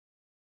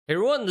Hey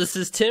everyone, this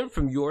is Tim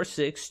from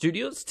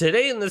YourSixStudios.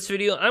 Today in this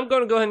video, I'm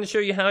going to go ahead and show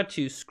you how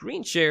to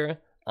screen share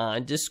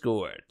on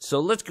Discord. So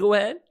let's go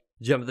ahead,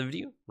 jump into the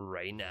video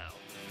right now.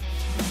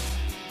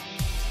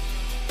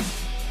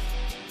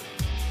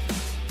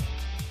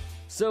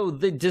 So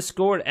the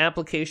Discord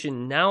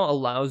application now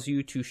allows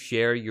you to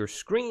share your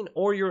screen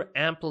or your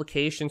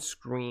application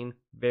screen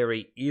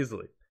very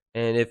easily.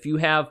 And if you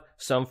have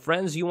some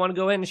friends you want to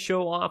go ahead and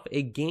show off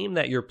a game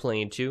that you're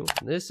playing to,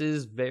 this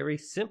is very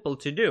simple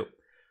to do.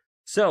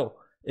 So,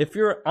 if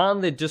you're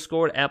on the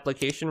Discord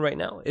application right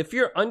now, if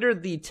you're under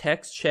the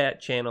text chat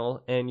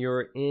channel and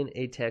you're in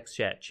a text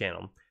chat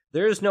channel,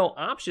 there is no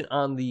option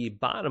on the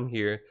bottom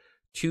here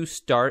to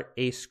start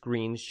a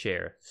screen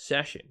share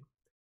session.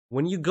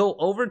 When you go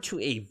over to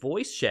a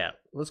voice chat,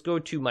 let's go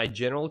to my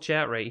general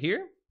chat right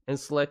here and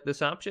select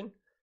this option.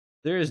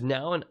 There is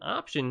now an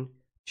option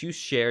to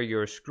share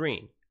your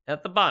screen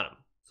at the bottom.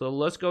 So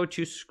let's go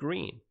to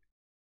screen.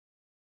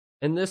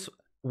 And this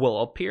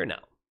will appear now.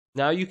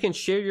 Now you can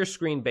share your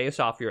screen based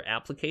off your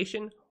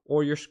application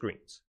or your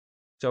screens.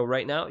 So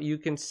right now you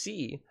can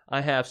see I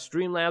have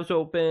Streamlabs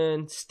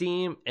open,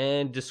 Steam,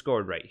 and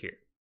Discord right here.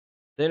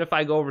 Then if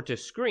I go over to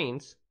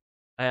screens,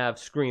 I have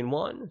screen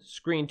 1,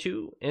 screen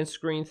 2, and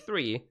screen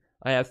 3.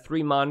 I have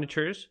 3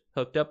 monitors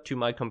hooked up to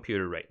my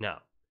computer right now.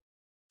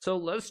 So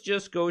let's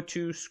just go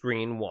to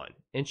screen 1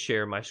 and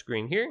share my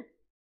screen here.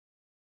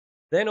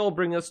 Then it'll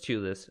bring us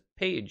to this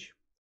page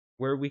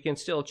where we can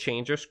still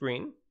change our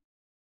screen.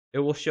 It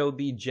will show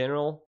the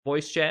general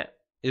voice chat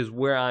is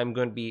where I'm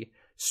going to be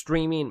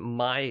streaming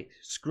my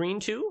screen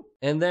to.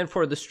 And then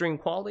for the stream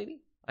quality,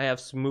 I have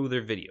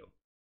smoother video.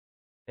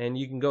 And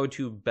you can go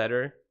to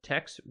better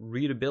text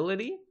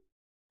readability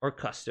or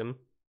custom.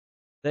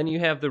 Then you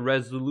have the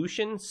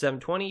resolution,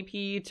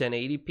 720p,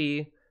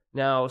 1080p.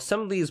 Now,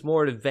 some of these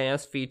more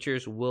advanced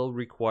features will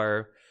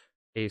require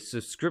a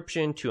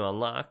subscription to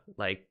unlock,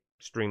 like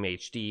Stream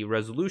HD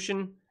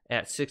resolution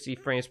at 60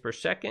 frames per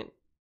second.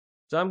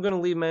 So I'm going to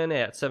leave mine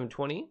at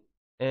 720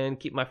 and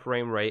keep my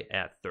frame rate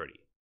at 30.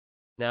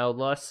 Now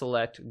let's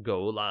select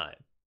Go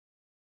Live.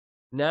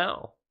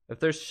 Now, if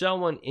there's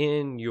someone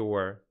in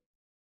your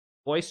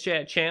voice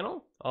chat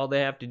channel, all they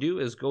have to do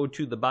is go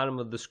to the bottom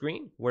of the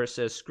screen where it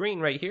says screen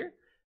right here,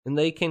 and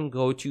they can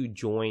go to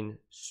join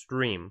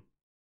stream.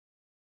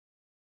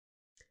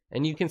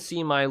 And you can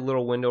see my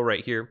little window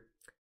right here.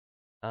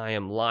 I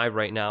am live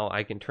right now.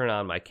 I can turn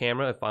on my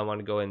camera if I want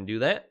to go ahead and do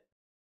that.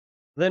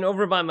 Then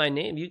over by my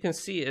name, you can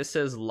see it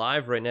says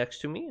live right next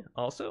to me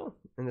also,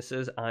 and it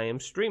says I am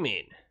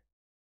streaming.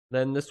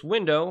 Then this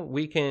window,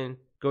 we can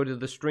go to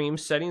the stream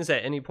settings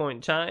at any point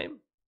in time.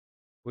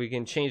 We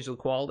can change the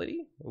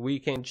quality. We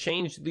can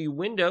change the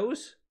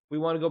windows. We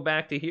want to go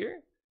back to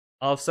here.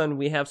 All of a sudden,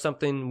 we have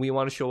something we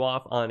want to show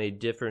off on a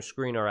different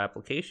screen or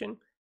application.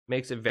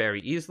 Makes it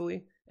very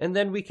easily. And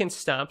then we can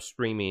stop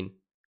streaming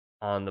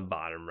on the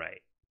bottom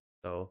right.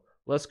 So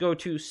let's go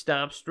to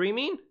stop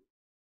streaming.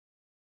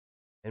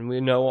 And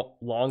we no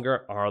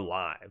longer are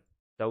live.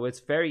 So it's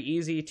very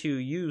easy to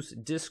use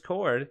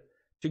Discord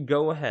to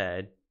go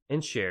ahead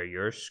and share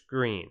your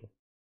screen.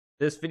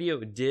 This video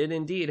did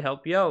indeed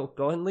help you out.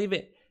 Go ahead and leave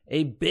it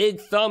a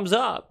big thumbs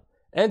up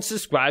and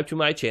subscribe to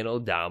my channel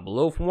down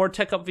below for more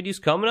tech up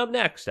videos coming up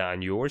next on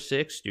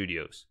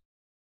YourSixStudios.